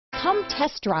Come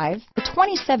test drive the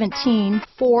 2017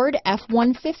 Ford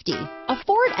F-150. A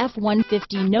Ford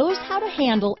F-150 knows how to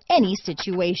handle any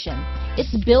situation.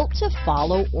 It's built to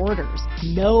follow orders,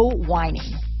 no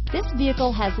whining. This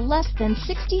vehicle has less than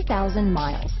 60,000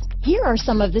 miles. Here are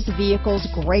some of this vehicle's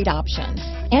great options: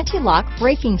 anti-lock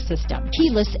braking system,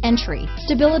 keyless entry,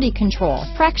 stability control,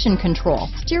 traction control,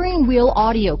 steering wheel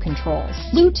audio controls,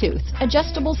 Bluetooth,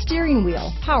 adjustable steering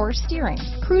wheel, power steering,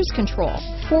 cruise control,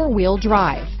 four-wheel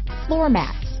drive, floor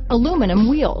mats, aluminum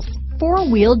wheels,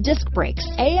 four-wheel disc brakes,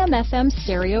 AM/FM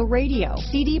stereo radio,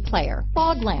 CD player,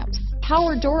 fog lamps,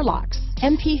 power door locks,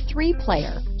 MP3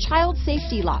 player, child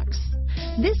safety locks.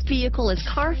 This vehicle is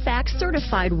Carfax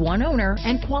certified one owner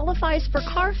and qualifies for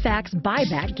Carfax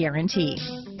buyback guarantee.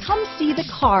 Come see the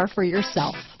car for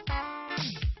yourself.